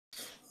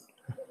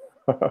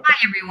Hi,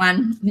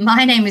 everyone.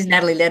 My name is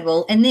Natalie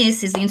Ledwell, and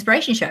this is The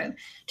Inspiration Show.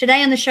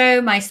 Today on the show,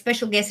 my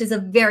special guest is a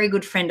very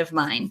good friend of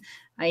mine.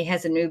 He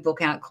has a new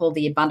book out called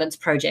The Abundance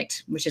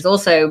Project, which is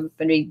also going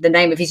to be the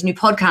name of his new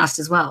podcast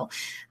as well.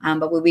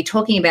 But we'll be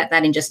talking about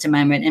that in just a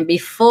moment. And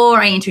before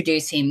I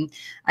introduce him,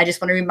 I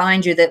just want to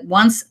remind you that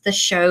once the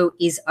show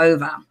is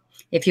over,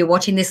 if you're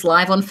watching this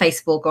live on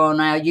Facebook or on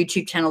our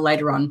YouTube channel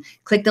later on,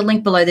 click the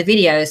link below the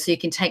video so you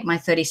can take my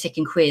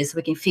 30-second quiz so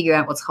we can figure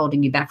out what's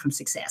holding you back from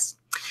success.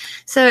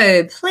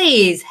 So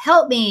please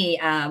help me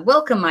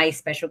welcome my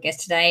special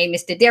guest today,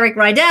 Mr. Derek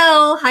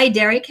Rydall. Hi,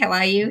 Derek. How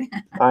are you?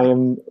 I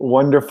am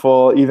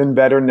wonderful, even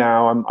better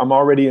now. I'm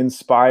already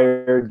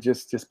inspired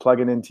just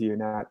plugging into you,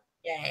 Nat.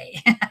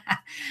 Yay.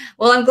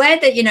 Well, I'm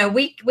glad that,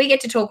 we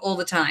get to talk all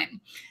the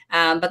time.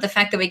 But the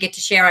fact that we get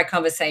to share our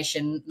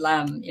conversation,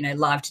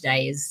 live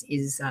today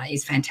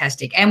is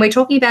fantastic. And we're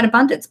talking about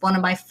abundance, one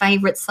of my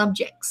favorite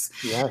subjects.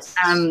 Yes.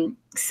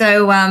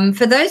 So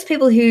for those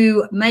people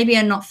who maybe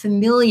are not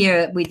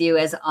familiar with you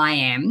as I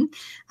am,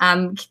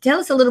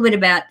 tell us a little bit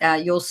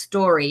about your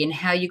story and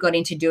how you got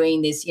into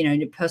doing this,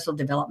 personal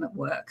development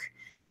work.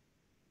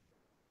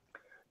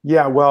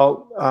 Yeah,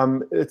 well,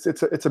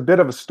 it's a bit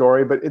of a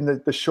story, but in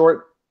the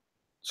short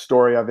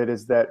story of it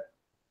is that,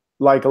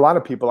 like a lot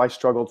of people, I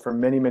struggled for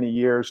many, many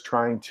years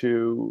trying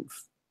to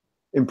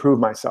improve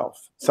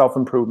myself,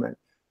 self-improvement,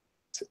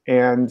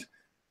 and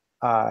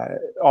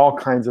all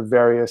kinds of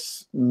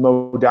various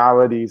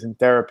modalities and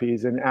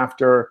therapies. And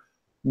after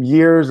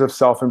years of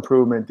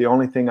self-improvement, the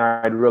only thing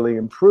I'd really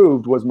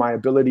improved was my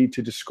ability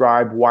to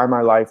describe why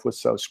my life was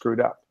so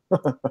screwed up.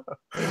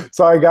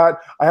 So I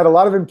had a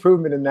lot of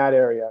improvement in that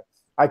area.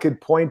 I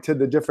could point to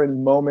the different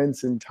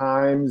moments and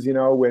times,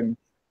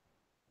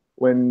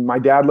 when my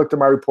dad looked at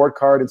my report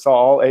card and saw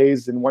all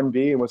A's and one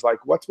B and was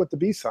like, "What's with the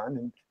B, son?"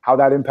 and how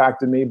that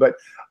impacted me. But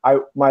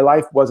my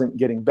life wasn't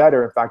getting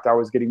better. In fact, I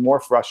was getting more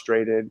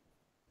frustrated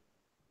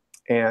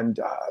and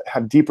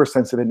had deeper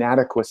sense of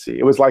inadequacy.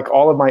 It was like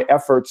all of my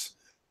efforts,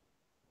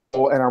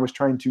 and I was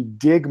trying to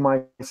dig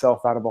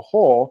myself out of a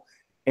hole.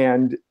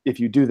 And if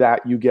you do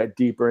that, you get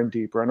deeper and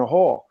deeper in a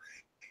hole.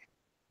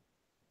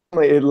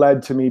 It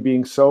led to me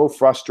being so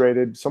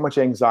frustrated, so much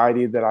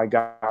anxiety, that I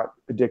got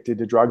addicted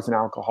to drugs and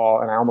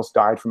alcohol, and I almost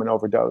died from an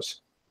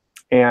overdose.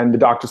 And the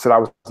doctor said I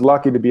was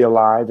lucky to be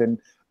alive, and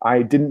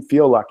I didn't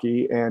feel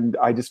lucky. And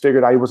I just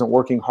figured I wasn't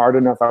working hard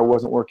enough. I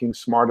wasn't working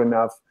smart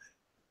enough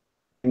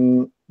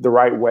in the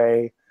right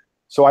way.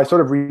 So I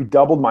sort of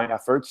redoubled my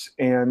efforts,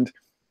 and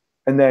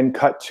then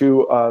cut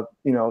to,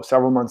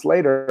 several months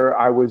later,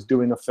 I was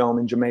doing a film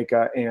in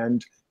Jamaica,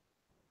 and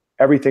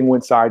everything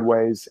went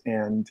sideways.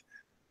 And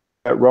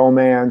that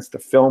romance, the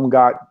film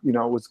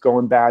was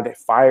going bad. They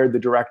fired the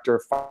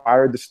director,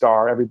 fired the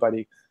star,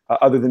 everybody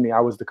other than me. I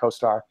was the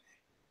co-star.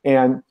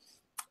 And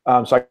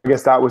so I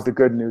guess that was the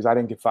good news. I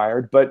didn't get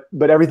fired, but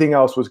everything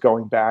else was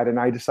going bad. And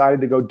I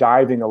decided to go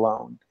diving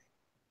alone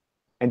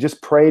and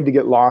just prayed to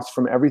get lost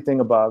from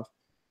everything above.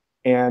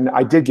 And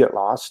I did get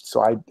lost.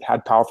 So I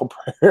had powerful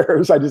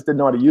prayers. I just didn't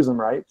know how to use them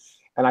right.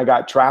 And I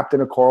got trapped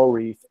in a coral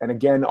reef and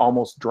again,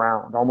 almost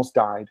drowned, almost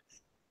died.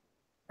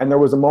 And there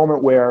was a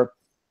moment where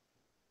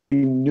I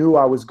knew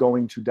I was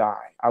going to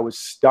die. I was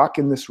stuck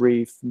in this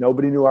reef.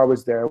 Nobody knew I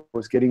was there. It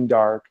was getting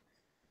dark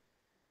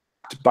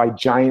by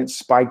giant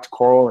spiked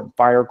coral and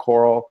fire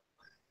coral.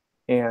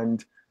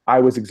 And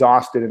I was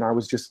exhausted and I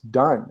was just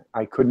done.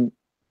 I couldn't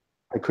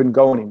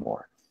go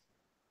anymore.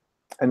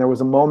 And there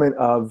was a moment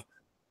of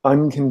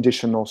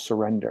unconditional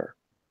surrender.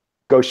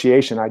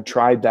 Negotiation. I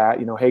tried that,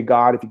 hey,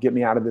 God, if you get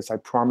me out of this, I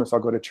promise I'll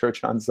go to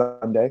church on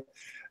Sunday.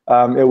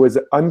 It was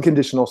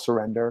unconditional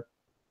surrender.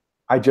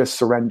 I just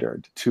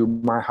surrendered to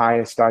my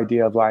highest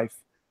idea of life.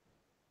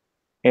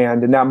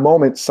 And in that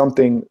moment,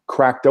 something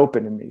cracked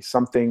open in me,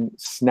 something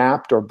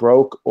snapped or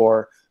broke,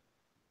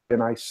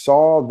 and I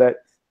saw that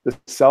the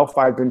self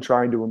I've been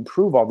trying to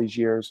improve all these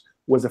years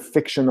was a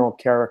fictional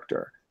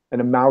character,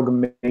 an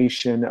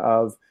amalgamation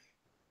of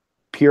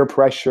peer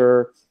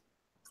pressure,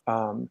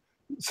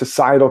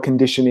 societal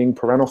conditioning,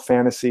 parental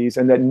fantasies,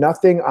 and that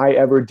nothing I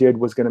ever did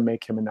was going to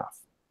make him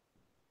enough.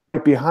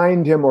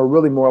 Behind him, or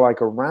really more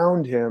like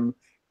around him,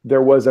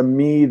 there was a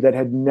me that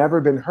had never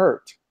been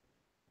hurt.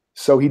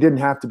 So he didn't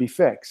have to be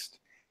fixed.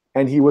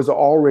 And he was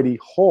already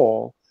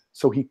whole,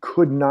 so he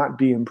could not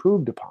be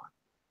improved upon.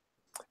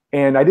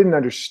 And I didn't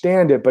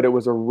understand it, but it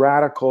was a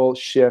radical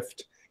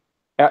shift.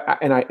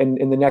 And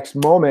in the next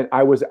moment,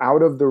 I was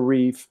out of the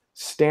reef,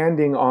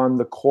 standing on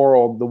the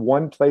coral, the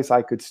one place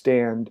I could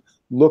stand,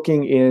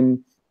 looking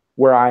in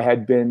where I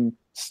had been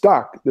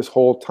stuck this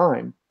whole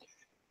time.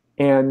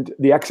 And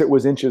the exit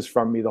was inches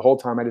from me the whole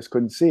time. I just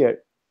couldn't see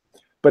it.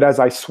 But as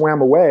I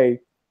swam away,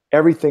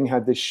 everything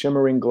had this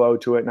shimmering glow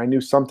to it. And I knew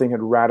something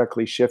had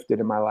radically shifted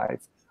in my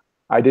life.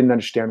 I didn't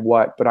understand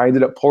what, but I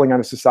ended up pulling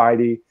out of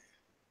society,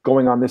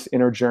 going on this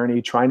inner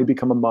journey, trying to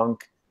become a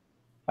monk,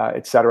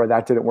 etc.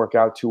 That didn't work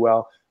out too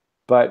well.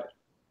 But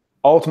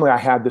ultimately, I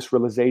had this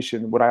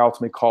realization, what I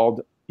ultimately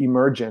called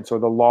emergence, or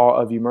the law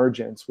of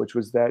emergence, which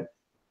was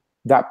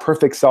that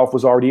perfect self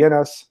was already in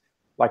us,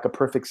 like a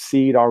perfect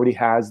seed already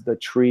has the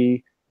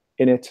tree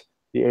in it.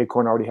 The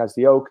acorn already has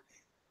the oak.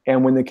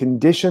 And when the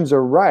conditions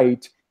are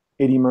right,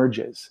 it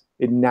emerges.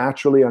 It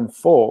naturally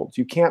unfolds.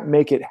 You can't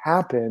make it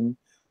happen,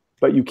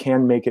 but you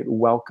can make it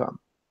welcome.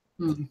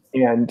 Mm-hmm.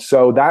 And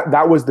so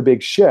that was the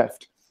big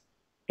shift.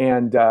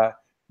 And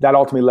that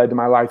ultimately led to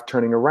my life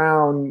turning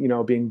around,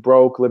 being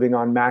broke, living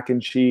on mac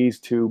and cheese,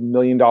 to $1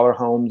 million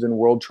homes and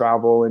world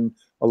travel, and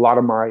a lot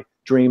of my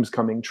dreams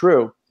coming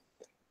true.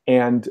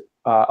 And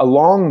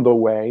along the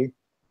way,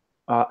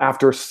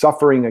 after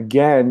suffering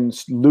again,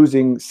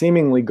 losing,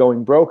 seemingly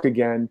going broke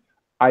again,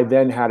 I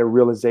then had a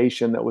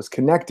realization that was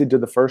connected to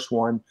the first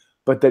one,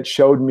 but that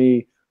showed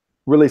me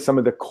really some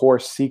of the core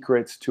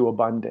secrets to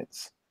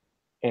abundance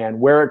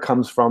and where it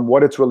comes from,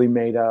 what it's really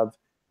made of,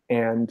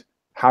 and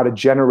how to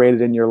generate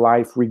it in your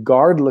life,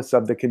 regardless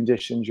of the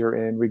conditions you're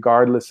in,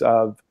 regardless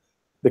of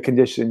the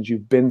conditions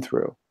you've been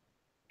through.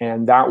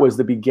 And that was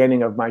the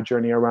beginning of my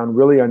journey around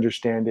really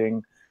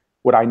understanding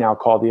what I now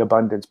call the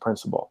abundance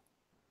principle.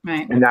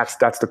 Right. And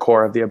that's the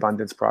core of the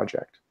Abundance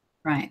Project.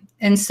 Right.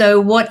 And so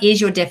what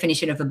is your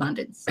definition of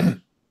abundance?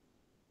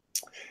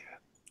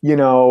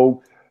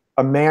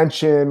 A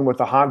mansion with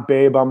a hot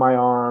babe on my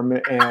arm,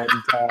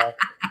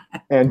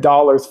 and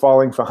dollars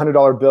falling from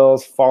 $100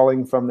 bills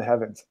falling from the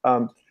heavens.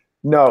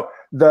 No,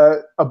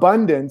 the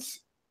abundance,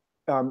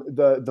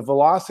 the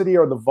velocity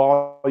or the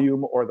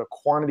volume or the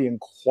quantity and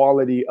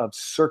quality of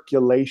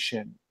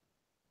circulation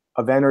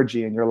of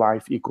energy in your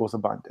life equals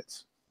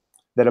abundance.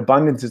 That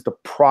abundance is the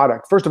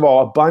product. First of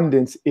all,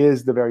 abundance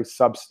is the very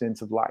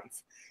substance of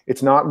life.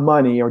 It's not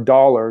money or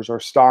dollars or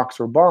stocks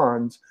or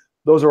bonds.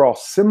 Those are all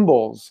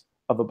symbols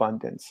of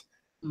abundance.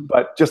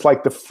 But just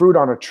like the fruit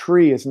on a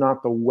tree is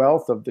not the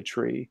wealth of the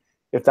tree,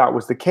 if that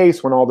was the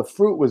case, when all the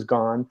fruit was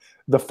gone,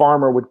 the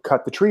farmer would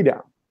cut the tree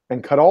down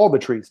and cut all the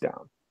trees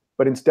down.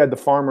 But instead, the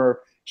farmer,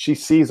 she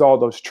sees all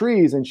those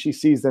trees and she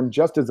sees them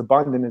just as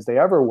abundant as they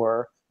ever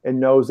were, and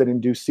knows that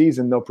in due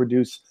season, they'll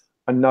produce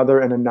another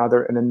and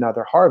another and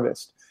another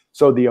harvest.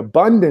 So the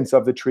abundance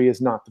of the tree is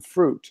not the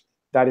fruit.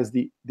 That is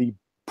the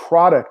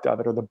product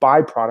of it, or the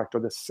byproduct, or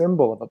the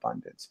symbol of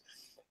abundance.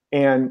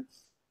 And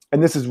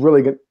this is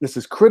really good. This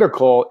is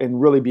critical in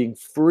really being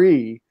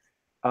free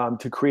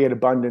to create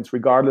abundance,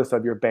 regardless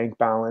of your bank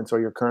balance or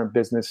your current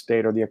business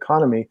state or the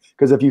economy.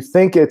 Because if you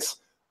think it's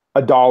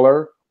a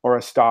dollar or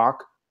a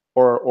stock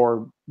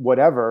or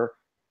whatever,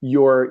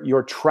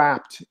 you're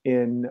trapped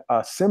in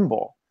a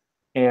symbol.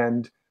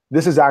 And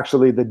this is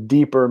actually the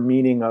deeper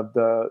meaning of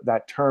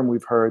that term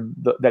we've heard,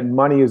 that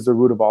money is the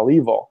root of all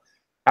evil.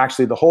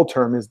 Actually, the whole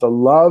term is the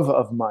love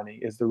of money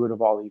is the root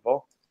of all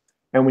evil.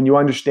 And when you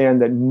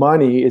understand that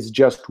money is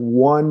just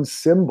one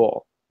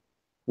symbol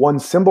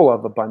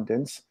of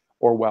abundance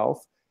or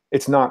wealth,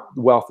 it's not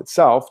wealth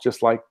itself,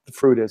 just like the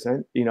fruit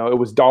isn't. It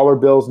was dollar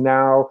bills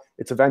now.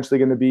 It's eventually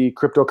going to be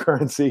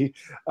cryptocurrency.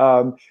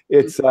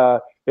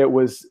 It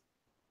was,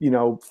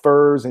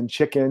 furs and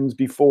chickens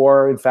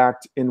before. In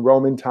fact, in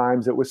Roman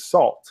times, it was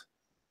salt.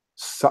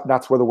 So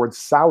that's where the word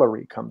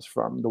salary comes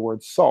from, the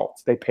word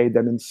salt. They paid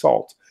them in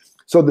salt.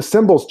 So the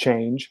symbols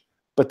change,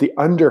 but the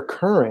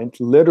undercurrent,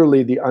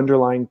 literally the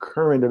underlying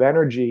current of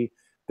energy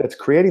that's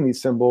creating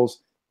these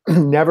symbols,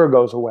 never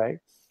goes away.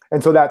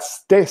 And so that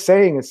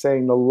saying is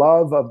saying the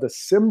love of the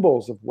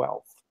symbols of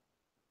wealth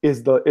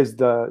is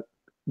the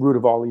root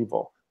of all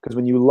evil. Because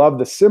when you love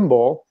the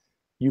symbol,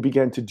 you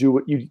begin to do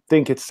what you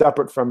think it's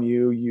separate from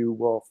you. You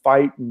will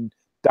fight and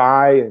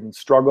die and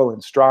struggle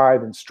and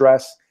strive and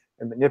stress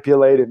and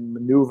manipulate and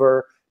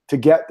maneuver to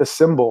get the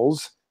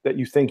symbols that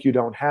you think you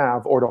don't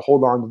have, or to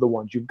hold on to the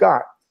ones you've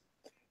got.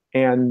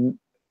 And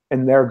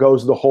there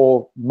goes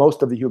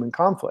most of the human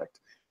conflict.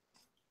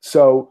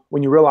 So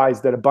when you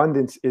realize that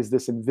abundance is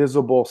this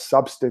invisible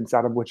substance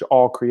out of which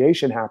all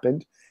creation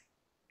happened,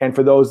 and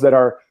for those that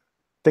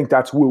think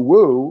that's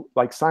woo-woo,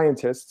 like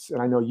scientists,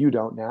 and I know you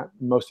don't, Nat,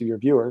 most of your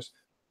viewers,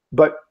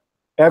 but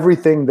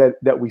everything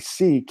that we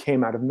see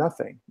came out of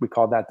nothing. We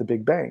call that the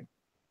Big Bang.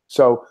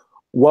 So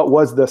what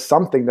was the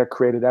something that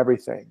created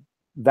everything?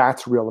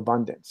 That's real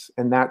abundance.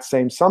 And that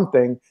same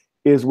something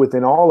is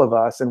within all of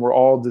us, and we're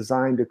all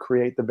designed to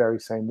create the very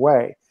same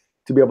way,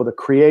 to be able to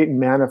create and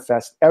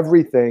manifest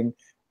everything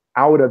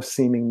out of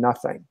seeming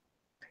nothing.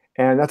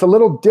 And that's a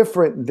little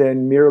different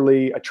than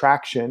merely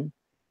attraction,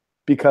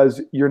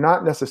 because you're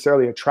not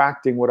necessarily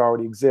attracting what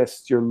already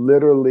exists. You're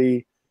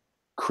literally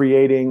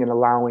creating and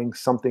allowing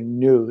something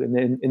new.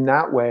 And in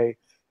that way,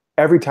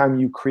 every time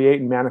you create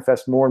and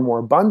manifest more and more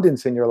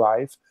abundance in your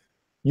life,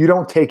 you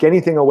don't take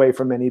anything away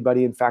from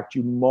anybody. In fact,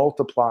 you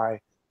multiply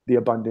the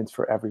abundance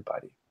for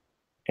everybody.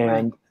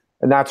 And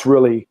that's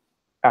really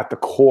at the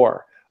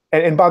core.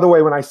 And by the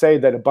way, when I say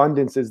that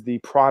abundance is the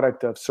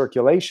product of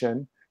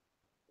circulation,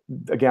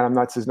 again,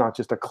 this is not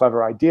just a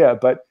clever idea,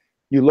 but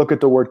you look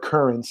at the word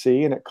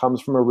currency, and it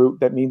comes from a root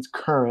that means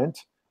current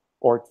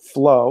or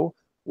flow,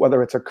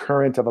 whether it's a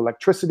current of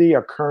electricity,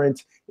 a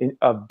current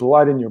of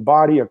blood in your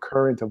body, a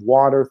current of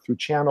water through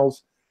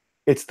channels.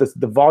 It's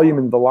the volume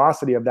and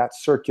velocity of that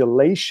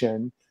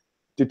circulation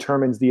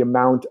determines the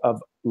amount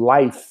of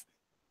life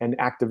and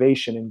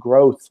activation and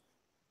growth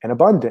and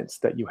abundance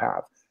that you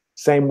have.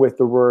 Same with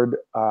the word,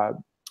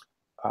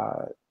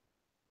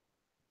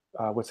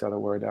 what's the other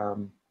word?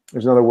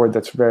 There's another word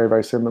that's very,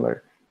 very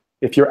similar.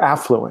 If you're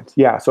affluent,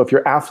 yeah. So if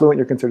you're affluent,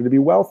 you're considered to be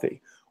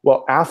wealthy.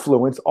 Well,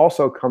 affluence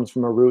also comes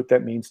from a root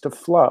that means to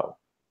flow.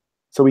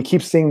 So we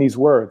keep seeing these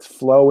words: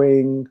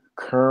 flowing,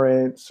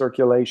 current,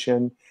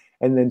 circulation,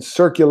 and then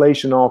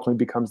circulation ultimately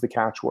becomes the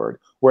catchword.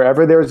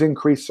 Wherever there's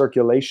increased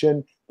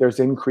circulation, there's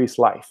increased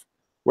life.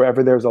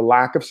 Wherever there's a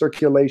lack of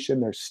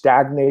circulation, there's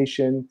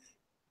stagnation,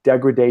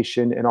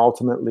 degradation, and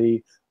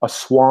ultimately a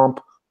swamp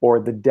or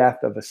the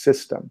death of a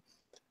system.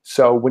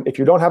 So if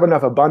you don't have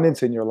enough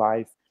abundance in your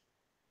life,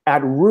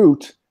 at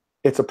root,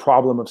 it's a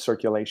problem of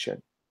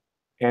circulation.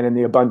 And in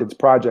the Abundance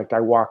Project, I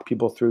walk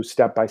people through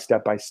step by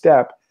step by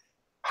step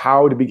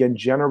how to begin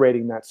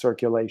generating that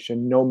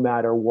circulation no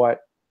matter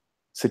what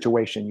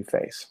situation you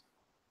face.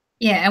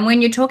 Yeah, and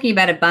when you're talking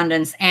about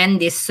abundance and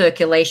this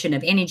circulation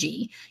of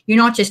energy, you're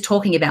not just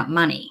talking about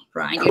money,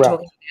 right? Correct. You're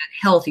talking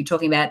about health. You're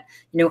talking about,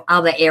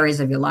 other areas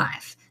of your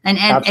life. And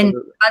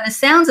Absolutely. by the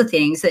sounds of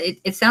things,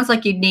 it sounds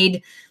like you'd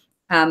need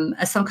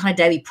some kind of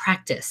daily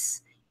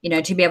practice,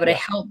 to be able to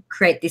help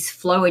create this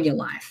flow in your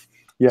life.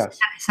 Yes.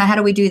 So how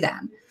do we do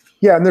that?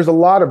 Yeah, and there's a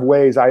lot of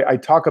ways. I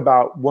talk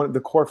about the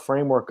core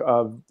framework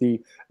of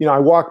I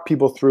walk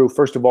people through,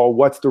 first of all,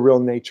 what's the real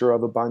nature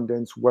of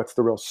abundance? What's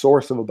the real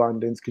source of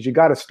abundance? Because you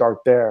got to start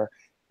there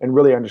and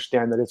really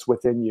understand that it's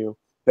within you,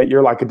 that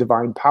you're like a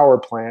divine power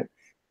plant.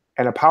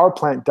 And a power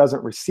plant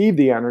doesn't receive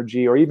the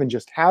energy or even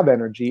just have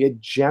energy,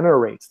 it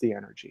generates the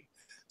energy.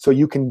 So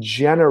you can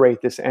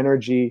generate this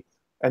energy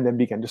and then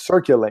begin to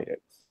circulate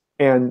it.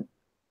 And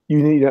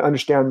you need to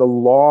understand the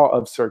law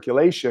of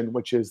circulation,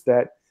 which is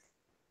that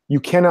you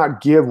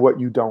cannot give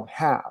what you don't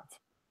have.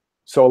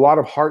 So a lot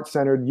of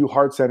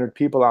heart-centered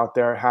people out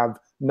there have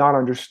not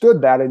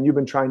understood that, and you've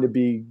been trying to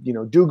be,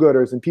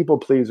 do-gooders and people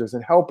pleasers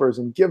and helpers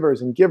and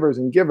givers and givers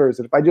and givers.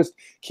 And if I just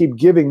keep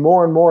giving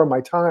more and more of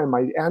my time,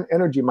 my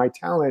energy, my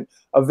talent,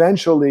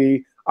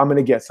 eventually I'm going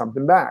to get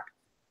something back.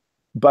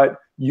 But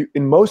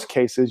in most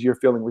cases, you're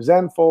feeling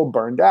resentful,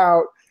 burned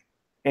out,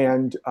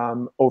 and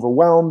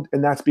overwhelmed,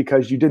 and that's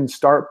because you're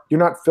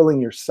not filling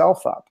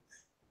yourself up.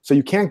 So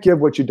you can't give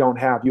what you don't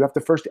have. You have to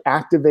first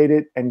activate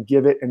it and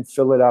give it and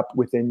fill it up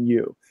within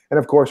you. And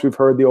of course, we've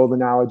heard the old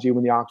analogy,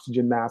 when the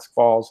oxygen mask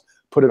falls,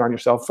 put it on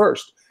yourself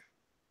first.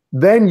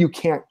 Then you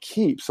can't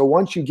keep. So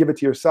once you give it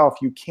to yourself,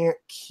 you can't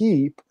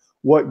keep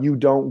what you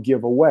don't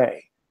give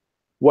away.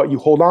 What you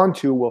hold on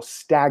to will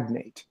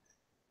stagnate.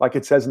 Like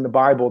it says in the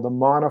Bible, the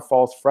manna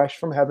falls fresh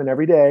from heaven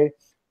every day,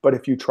 but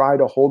if you try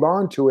to hold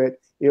on to it,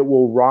 it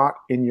will rot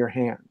in your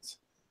hands.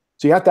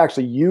 So you have to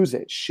actually use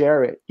it,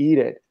 share it, eat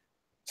it,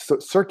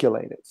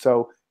 circulate it.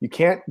 So you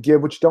can't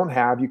give what you don't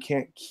have. You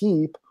can't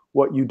keep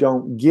what you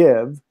don't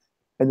give.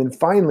 And then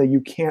finally,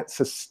 you can't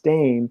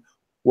sustain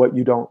what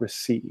you don't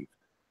receive.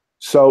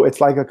 So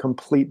it's like a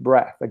complete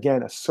breath.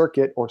 Again, a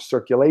circuit or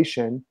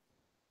circulation.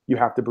 You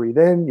have to breathe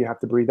in, you have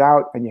to breathe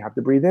out, and you have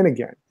to breathe in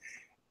again.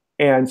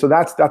 And so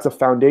that's a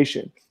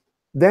foundation.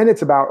 Then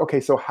it's about, okay,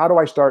 so how do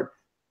I start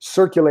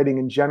circulating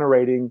and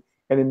generating?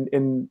 And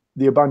in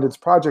the Abundance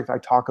Project, I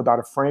talk about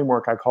a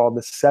framework I call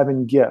the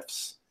 7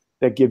 gifts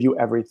that give you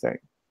everything.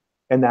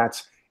 And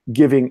that's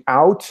giving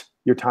out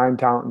your time,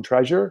 talent, and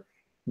treasure,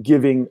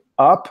 giving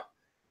up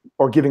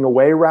or giving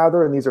away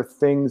rather. And these are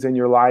things in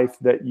your life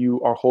that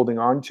you are holding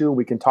on to.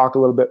 We can talk a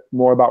little bit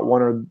more about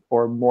one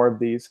or more of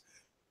these.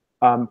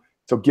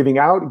 So giving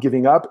out,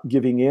 giving up,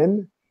 giving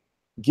in,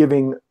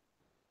 giving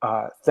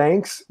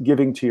thanks,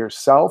 giving to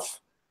yourself,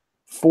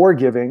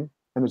 forgiving.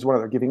 And there's one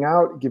other: giving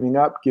out, giving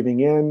up, giving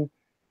in,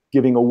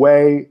 giving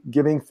away,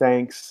 giving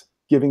thanks,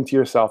 giving to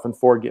yourself, and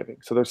forgiving.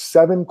 So there's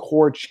 7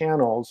 core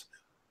channels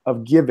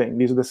of giving.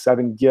 These are the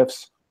 7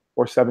 gifts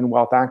or 7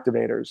 wealth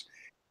activators.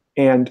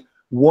 And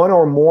one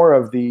or more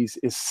of these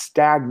is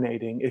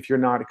stagnating if you're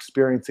not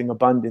experiencing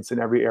abundance in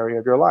every area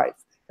of your life.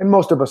 And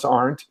most of us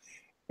aren't.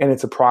 And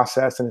it's a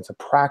process and it's a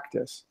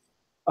practice.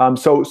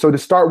 So to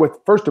start with,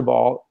 first of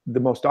all,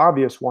 the most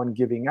obvious one,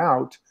 giving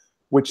out,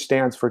 which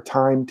stands for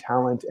time,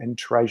 talent, and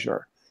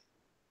treasure.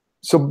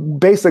 So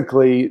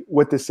basically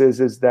what this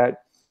is that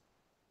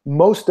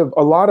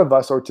a lot of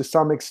us, or to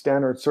some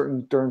extent, or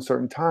during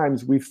certain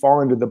times, we fall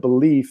into the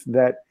belief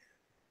that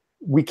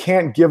we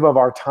can't give of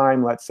our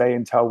time, let's say,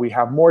 until we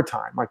have more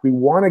time. Like, we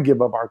want to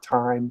give of our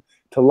time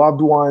to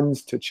loved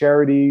ones, to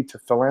charity, to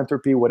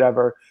philanthropy,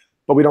 whatever,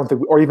 but we don't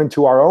think, or even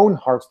to our own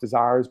heart's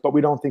desires, but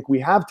we don't think we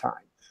have time.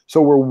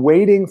 So we're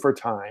waiting for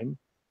time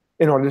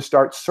in order to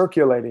start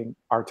circulating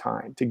our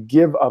time, to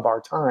give of our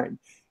time.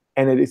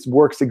 And it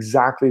works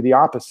exactly the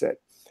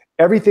opposite.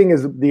 Everything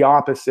is the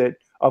opposite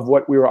of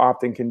what we were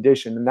often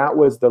conditioned. And that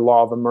was the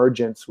law of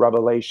emergence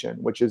revelation,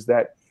 which is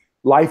that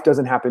life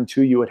doesn't happen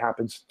to you, it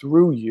happens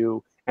through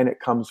you, and it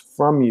comes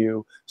from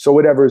you. So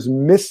whatever is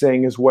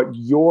missing is what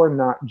you're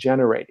not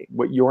generating,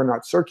 what you're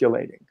not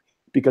circulating,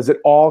 because it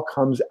all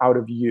comes out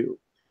of you.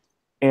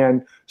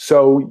 And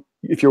so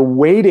if you're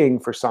waiting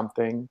for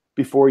something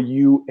before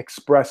you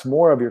express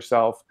more of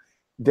yourself,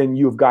 then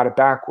you've got it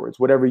backwards.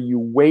 Whatever you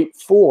wait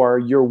for,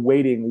 you're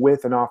waiting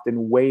with and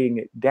often weighing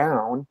it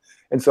down.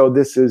 And so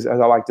this is, as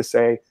I like to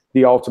say,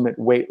 the ultimate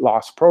weight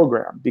loss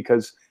program,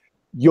 because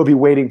you'll be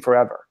waiting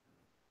forever.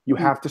 You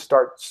have to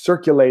start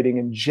circulating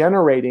and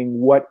generating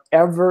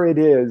whatever it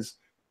is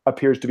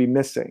appears to be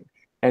missing,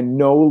 and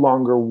no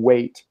longer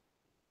wait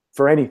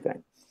for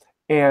anything.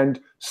 And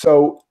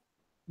so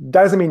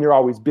doesn't mean you're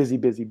always busy,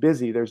 busy,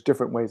 busy. There's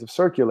different ways of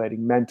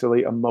circulating: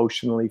 mentally,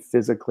 emotionally,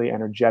 physically,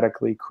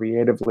 energetically,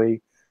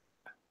 creatively.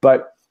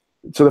 But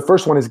so the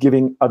first one is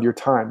giving out of your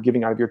time.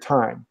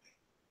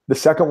 The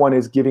second one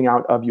is giving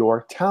out of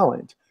your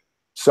talent.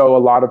 So a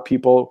lot of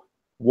people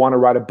want to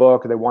write a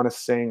book, or they want to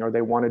sing, or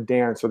they want to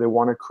dance, or they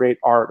want to create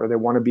art, or they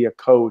want to be a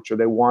coach, or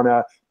they want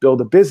to build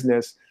a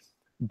business,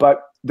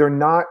 but they're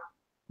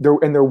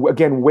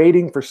again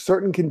waiting for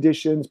certain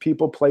conditions,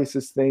 people,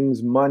 places,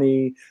 things,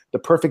 money, the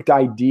perfect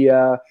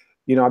idea.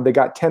 They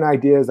got 10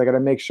 ideas. I got to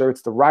make sure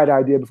it's the right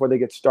idea before they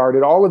get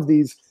started. All of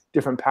these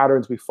different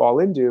patterns we fall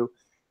into.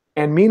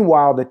 And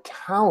meanwhile, the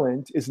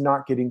talent is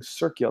not getting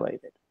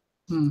circulated.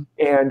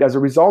 And as a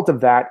result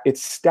of that, it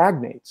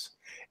stagnates.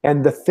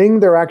 And the thing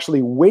they're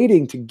actually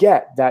waiting to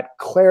get, that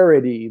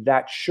clarity,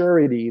 that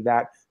surety,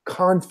 that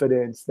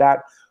confidence,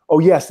 that, oh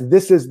yes,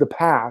 this is the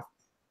path,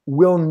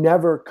 will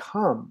never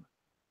come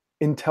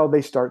until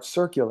they start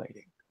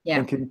circulating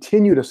and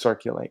continue to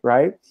circulate,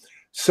 right?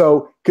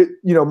 So,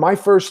 my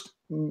first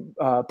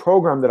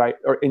program that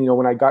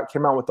when I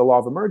came out with the Law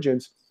of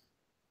Emergence,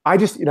 I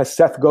just,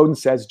 Seth Godin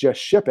says,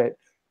 just ship it.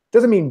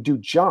 Doesn't mean do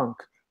junk,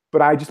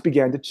 but I just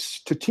began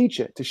to teach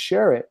it, to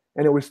share it.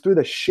 And it was through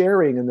the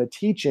sharing and the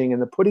teaching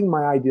and the putting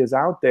my ideas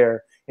out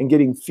there and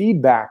getting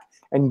feedback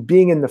and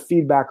being in the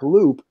feedback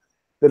loop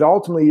that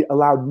ultimately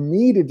allowed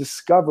me to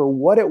discover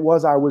what it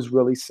was I was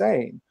really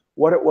saying,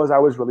 what it was I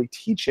was really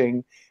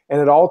teaching.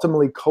 And it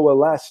ultimately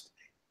coalesced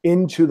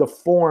into the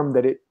form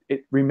that it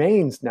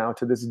remains now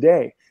to this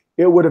day.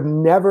 It would have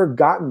never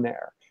gotten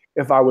there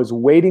if I was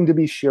waiting to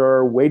be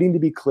sure, waiting to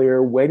be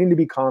clear, waiting to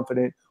be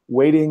confident,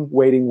 waiting.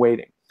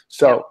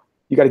 So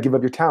you got to give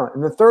up your talent.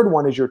 And the third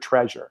one is your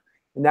treasure.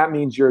 And that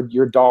means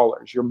your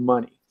dollars, your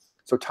money.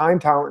 So time,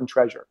 talent, and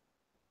treasure.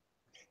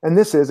 And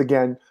this is,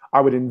 again,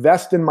 I would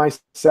invest in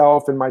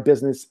myself and my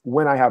business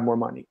when I have more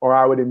money, or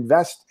I would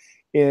invest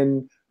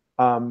in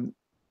when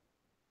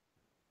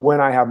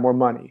I have more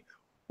money,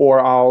 or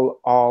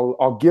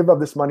I'll give of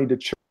this money to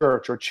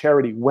church or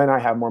charity when I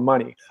have more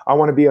money. I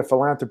want to be a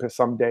philanthropist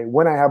someday.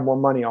 When I have more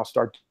money, I'll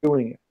start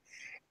doing it.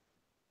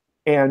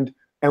 And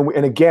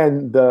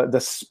again,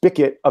 the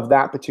spigot of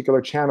that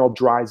particular channel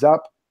dries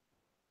up.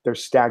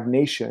 There's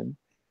stagnation.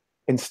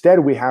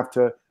 Instead, we have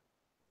to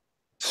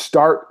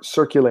start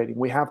circulating.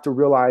 We have to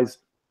realize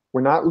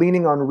we're not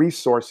leaning on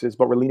resources,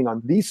 but we're leaning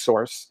on the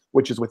source,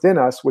 which is within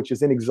us, which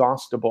is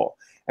inexhaustible.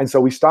 And so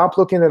we stop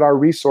looking at our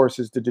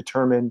resources to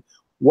determine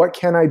what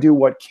can I do,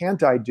 what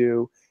can't I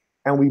do,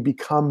 and we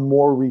become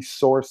more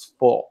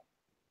resourceful.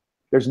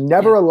 There's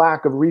never a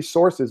lack of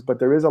resources, but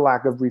there is a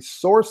lack of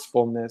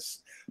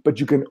resourcefulness, but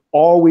you can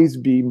always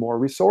be more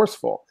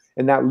resourceful.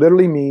 And that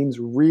literally means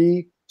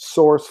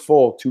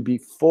resourceful, to be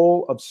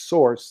full of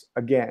source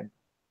again.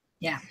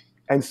 Yeah.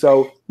 And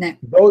so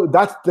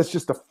that's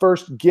just the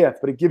first gift,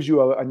 but it gives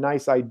you a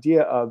nice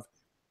idea of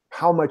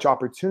how much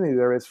opportunity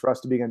there is for us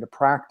to begin to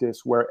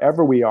practice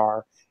wherever we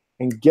are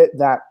and get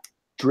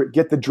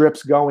the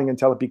drips going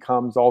until it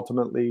becomes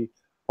ultimately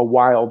a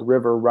wild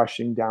river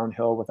rushing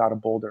downhill without a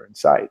boulder in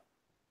sight.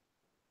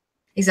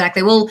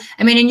 Exactly. Well,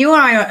 I mean, and you and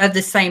I are of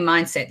the same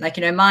mindset. Like,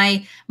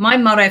 my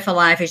motto for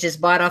life is just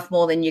bite off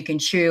more than you can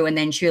chew and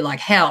then chew like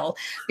hell,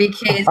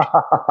 because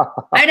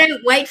I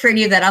don't wait for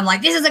any of that. I'm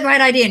like, this is a great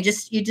idea. And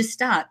you just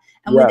start.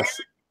 And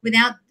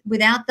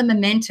without the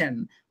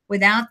momentum,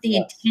 without the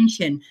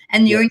intention,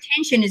 and your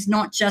intention is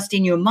not just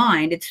in your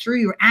mind, it's through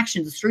your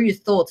actions, it's through your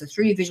thoughts, it's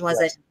through your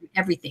visualization,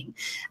 everything.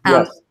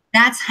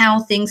 That's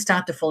how things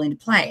start to fall into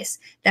place.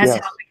 That's how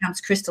it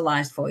becomes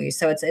crystallized for you.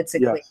 So it's a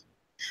clear.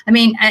 I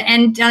mean,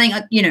 and darling,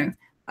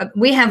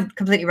 we have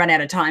completely run out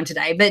of time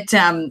today, but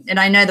and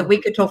I know that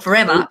we could talk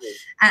forever,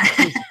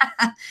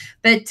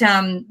 but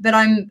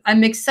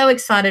I'm so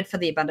excited for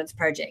the Abundance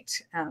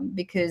Project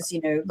because,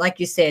 like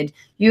you said,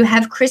 you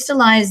have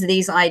crystallized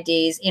these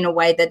ideas in a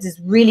way that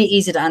is really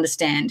easy to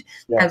understand,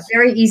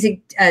 very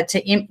easy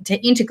to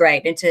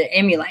integrate and to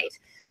emulate.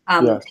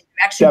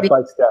 Step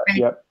by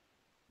step.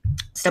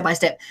 Step by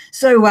step.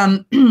 So,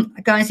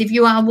 guys, if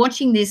you are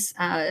watching this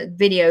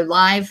video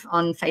live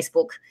on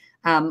Facebook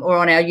or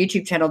on our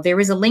YouTube channel, there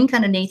is a link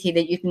underneath here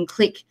that you can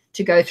click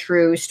to go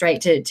through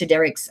straight to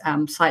Derek's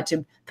site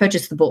to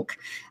purchase the book.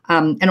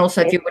 And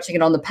also, if you're watching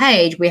it on the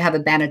page, we have a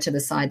banner to the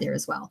side there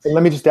as well. And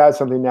let me just add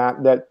something,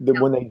 that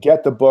when they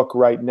get the book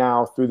right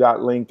now through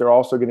that link, they're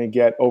also going to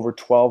get over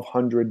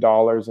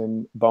 $1,200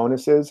 in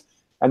bonuses.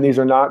 And these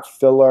are not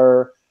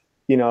filler,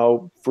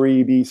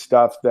 freebie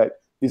stuff.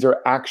 These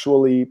are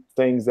actually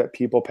things that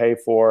people pay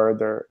for.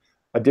 They're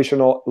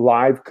additional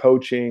live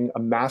coaching, a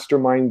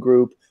mastermind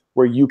group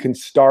where you can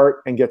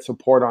start and get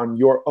support on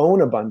your own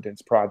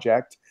abundance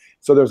project.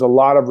 So there's a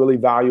lot of really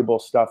valuable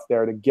stuff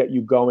there to get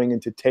you going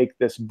and to take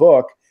this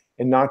book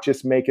and not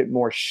just make it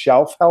more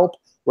shelf help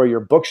where your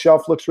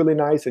bookshelf looks really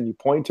nice and you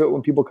point to it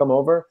when people come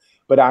over,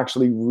 but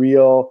actually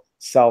real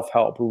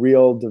self-help,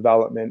 real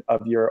development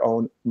of your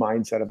own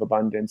mindset of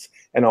abundance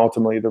and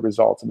ultimately the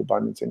results of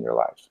abundance in your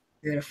life.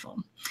 Beautiful.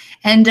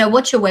 And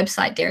what's your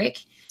website, Derek?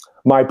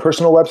 My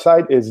personal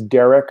website is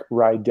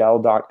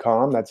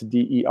DerekRydall.com. That's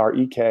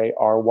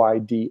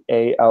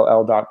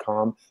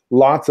DerekRydall.com.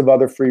 Lots of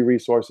other free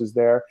resources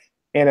there.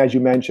 And as you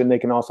mentioned, they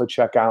can also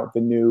check out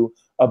the new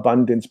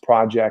Abundance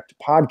Project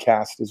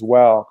podcast as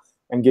well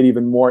and get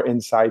even more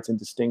insights and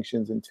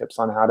distinctions and tips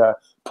on how to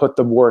put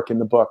the work in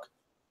the book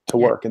to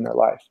work in their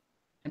life.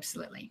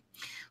 Absolutely.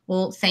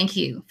 Well, thank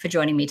you for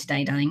joining me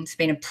today, darling. It's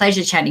been a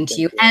pleasure chatting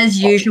to you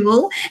as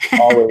usual.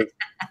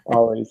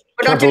 Always.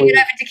 We're not doing it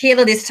over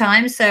tequila this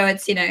time, so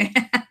it's,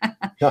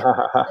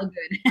 all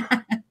good.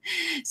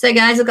 So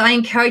guys, look, I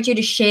encourage you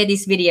to share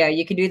this video.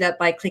 You can do that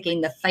by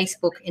clicking the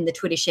Facebook and the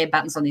Twitter share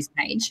buttons on this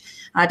page.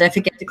 Don't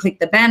forget to click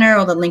the banner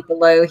or the link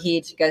below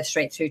here to go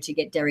straight through to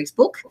get Derek's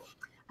book.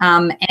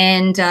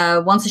 And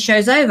once the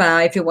show's over,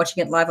 if you're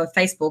watching it live on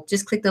Facebook,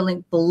 just click the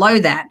link below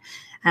that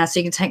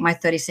so you can take my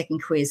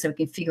 30-second quiz so we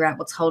can figure out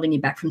what's holding you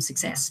back from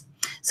success.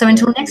 So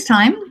until next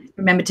time,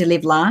 remember to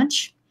live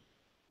large,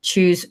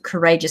 choose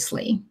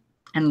courageously,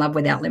 and love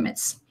without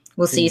limits.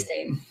 We'll see you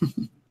soon.